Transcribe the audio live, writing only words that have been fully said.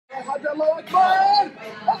Where's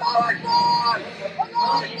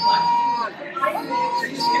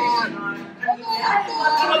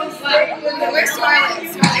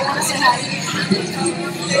Scarlett? Scarlett, want to say hi?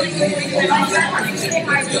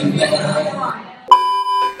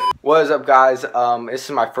 What is up, guys? This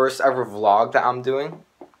is my first ever vlog that I'm doing,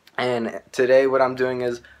 and today what I'm doing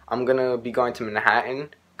is I'm gonna be going to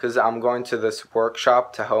Manhattan because I'm going to this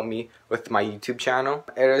workshop to help me with my YouTube channel.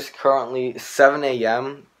 It is currently 7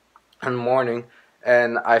 a.m. in the morning,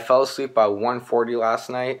 and I fell asleep by 1:40 last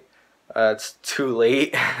night. It's too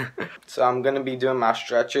late. So I'm gonna be doing my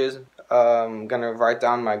stretches. I'm gonna write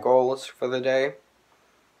down my goals for the day,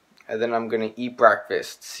 and then I'm gonna eat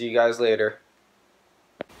breakfast. See you guys later.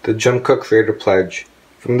 The Jump Cook Creator Pledge.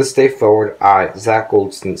 From this day forward, I, Zack,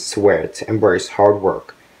 swear to embrace hard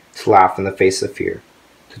work, to laugh in the face of fear,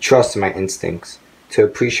 to trust in my instincts, to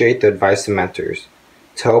appreciate the advice of mentors,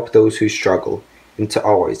 to help those who struggle, and to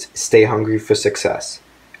always stay hungry for success.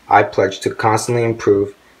 I pledge to constantly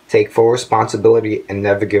improve, take full responsibility, and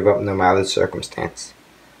never give up no matter the circumstance.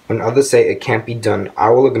 When others say it can't be done, I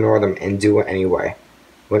will ignore them and do it anyway.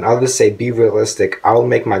 When others say be realistic, I will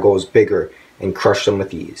make my goals bigger and crush them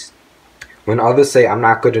with ease. When others say I'm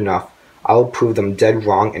not good enough, I will prove them dead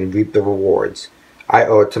wrong and reap the rewards. I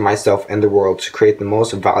owe it to myself and the world to create the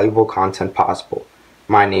most valuable content possible.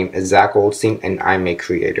 My name is Zack Goldstein, and I'm a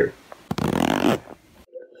creator.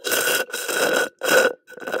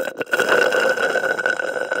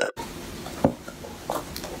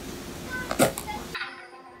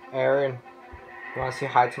 Aaron, you want to say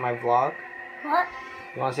hi to my vlog? What?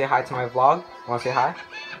 You want to say hi to my vlog? You want to say hi?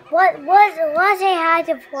 What say hi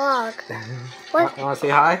to vlog? What? You want to say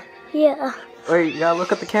hi? Yeah. Wait, you gotta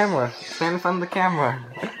look at the camera. Stand in front of the camera.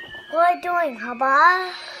 What are you doing,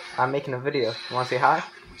 Haba? I'm making a video. You want to say hi?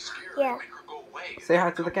 Yeah. Say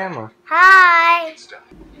hi to the camera. Hi.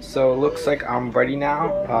 So it looks like I'm ready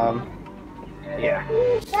now. Yeah.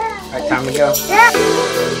 Alright, time to go.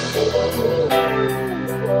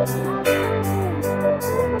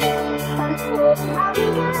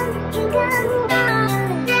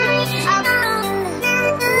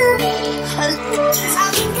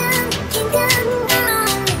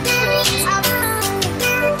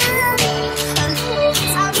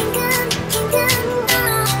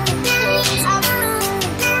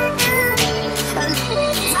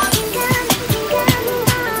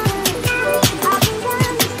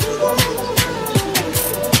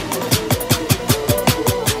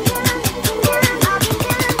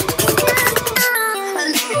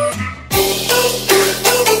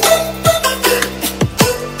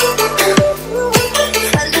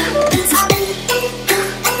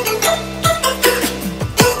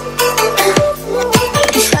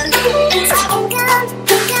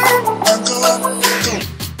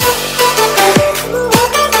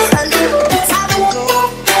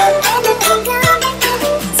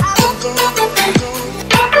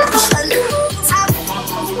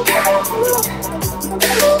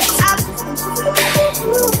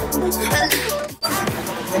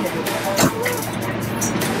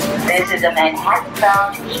 This is a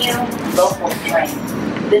Manhattan-bound EU local train.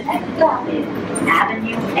 The next stop is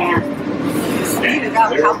Avenue M.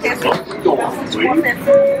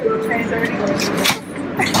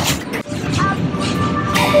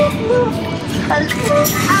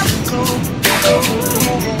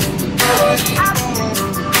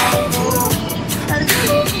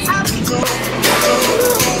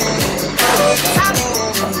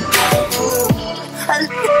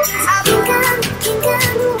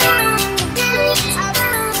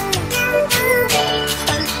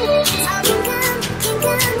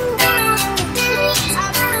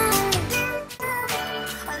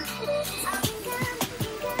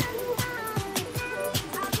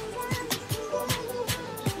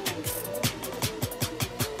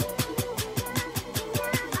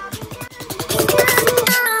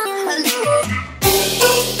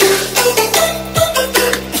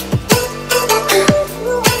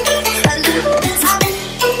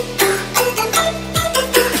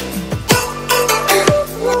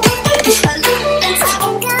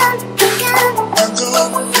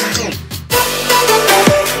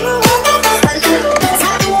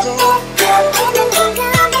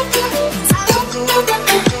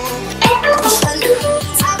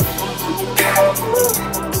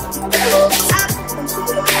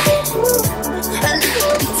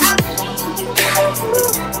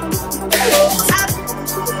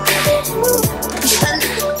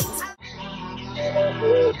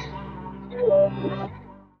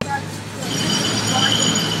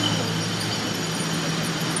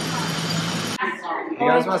 You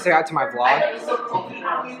guys want to say hi to my vlog?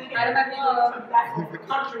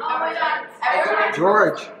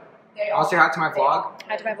 George, I'll say hi to my vlog.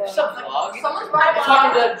 Hi to my vlog. Someone's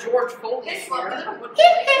talking to George Foley.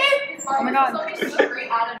 Oh my god.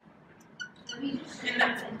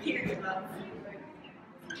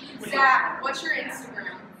 Zack, what's your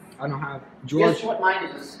Instagram? I don't have. George. Guess what mine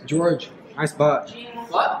is? George, nice butt.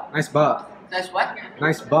 What? Nice butt. Nice what?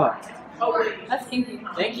 Nice butt. Oh, wait. That's kinky.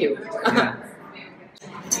 Thank you. Yeah.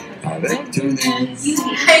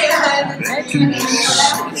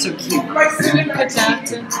 So cute.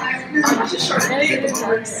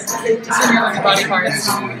 Body parts.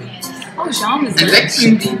 Oh, Jean is there.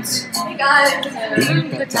 Hey guys.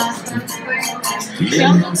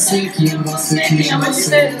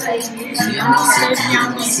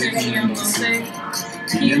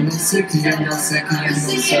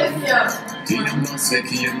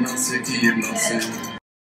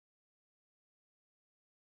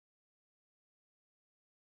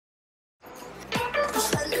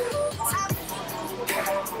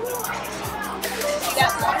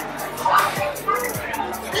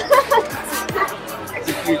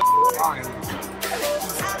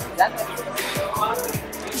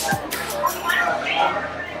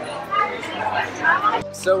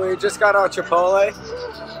 So we just got our Chipotle.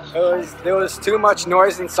 There was too much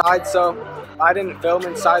noise inside, so I didn't film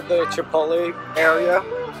inside the Chipotle area.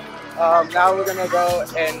 Now we're gonna go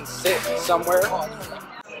and sit somewhere.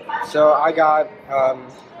 So I got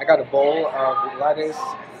a bowl of lettuce,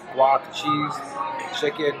 guac, cheese,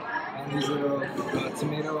 chicken, and these little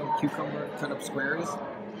tomato and cucumber cut up squares.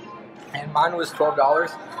 And mine was $12.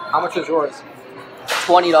 How much was yours?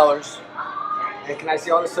 $20. And can I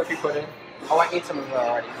see all the stuff you put in? Oh, I ate some of it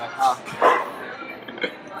already.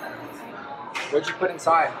 What'd you put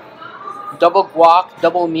inside? Double guac,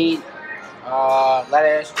 double meat,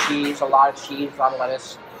 lettuce, cheese, a lot of cheese, a lot of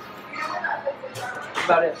lettuce. That's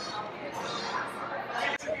about it.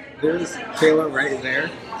 There's Kaila right there.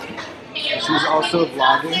 She's also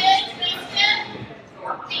vlogging.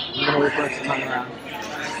 I'm gonna wait for her to turn around.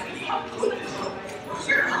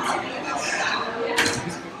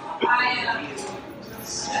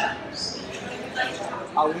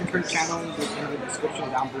 I'll link her channel in the description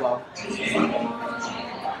down below.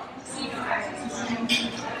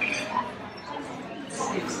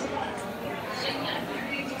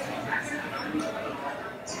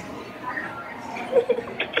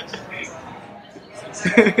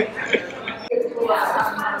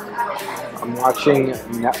 I'm watching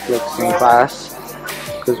Netflix in class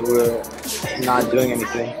because we're not doing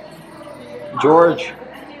anything. George,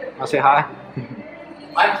 I'll say hi.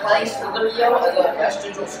 My place in the video is a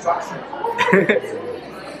vestigial structure.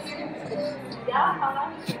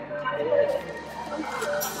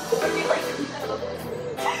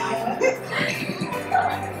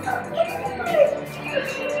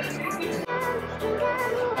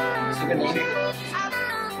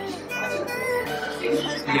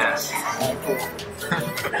 Yes.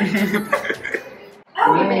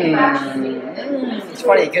 It's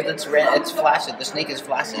funny because it's flaccid. The snake is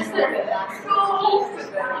flaccid. Look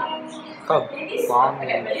how long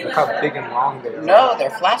and look how big and long they are. No, they're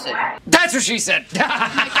flaccid. That's what she said.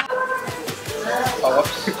 Oh,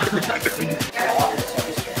 whoops.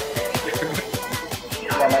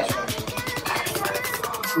 Yeah, nice one.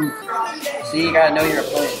 See, you gotta know your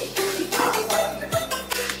opponent.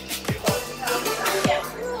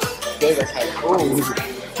 Big or tight. Oh.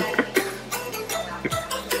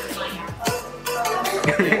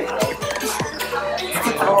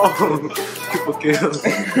 Oh, triple kills.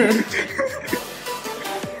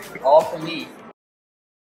 All for me.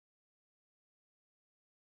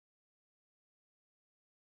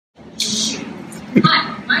 Hi,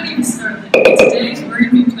 my name is Scarlett, and today we're going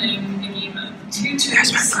to be playing a game of two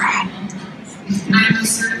truths and a lie. I am a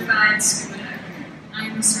certified scuba diver. I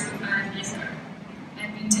am a certified lifeguard.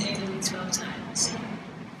 I've been to Italy 12 times.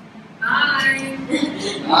 Bye!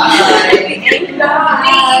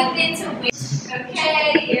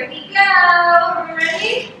 Okay, here we go.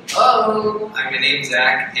 Ready? Oh. Hi, my name's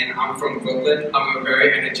Zack, and I'm from Brooklyn. I'm a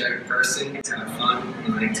very energetic person. I have fun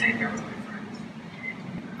and I like to hang out with my friends.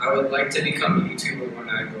 I would like to become a YouTuber when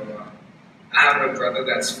I grow up. I have a brother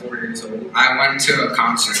that's 4 years old. I went to a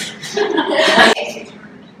concert.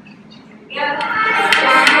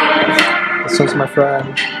 This one's my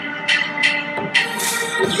friend.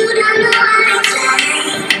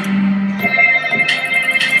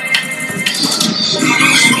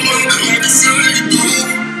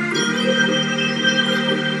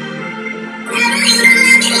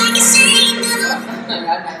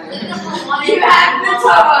 You had the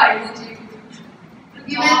toy.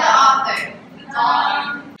 You met the author.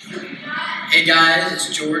 Hey guys,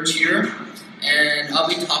 it's George here, and I'll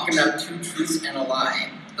be talking about 2 truths and a lie.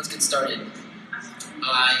 Let's get started.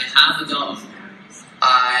 I have a dog.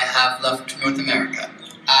 I have left North America.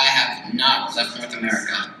 I have not left North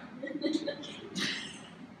America.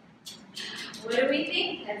 What do we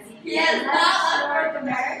think? He has not left North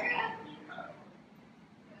America.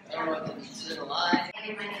 I don't know what this is a lie.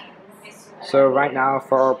 So right now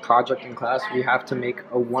for our project in class, we have to make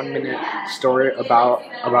a 1-minute story about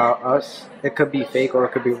us. It could be fake or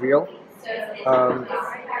it could be real.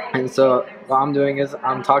 And so what I'm doing is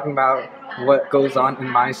I'm talking about what goes on in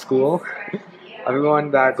my school. Everyone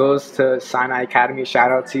that goes to Sinai Academy,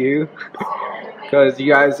 shout out to you, because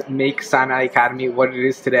you guys make Sinai Academy what it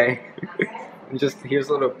is today. And just here's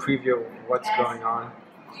a little preview of what's going on.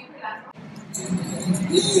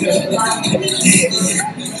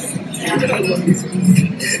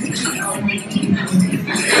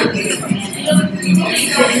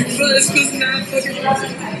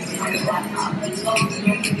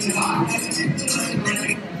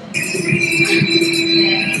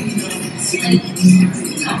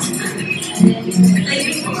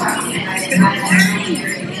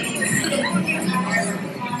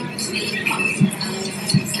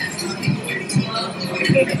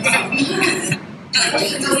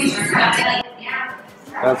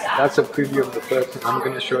 That's a preview of the clip. I'm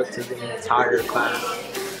going to show it to the entire class.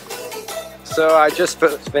 So I just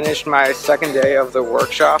finished my 2nd day of the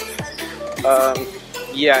workshop.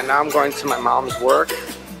 Yeah, now I'm going to my mom's work.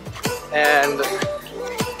 And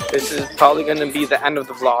this is probably going to be the end of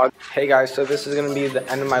the vlog. Hey guys, so this is going to be the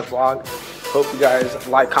end of my vlog. Hope you guys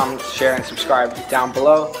like, comment, share, and subscribe down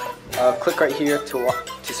below. Click right here to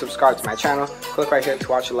subscribe to my channel. Click right here to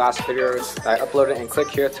watch the last video that I uploaded, and click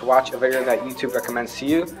here to watch a video that YouTube recommends to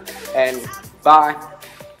you. And bye!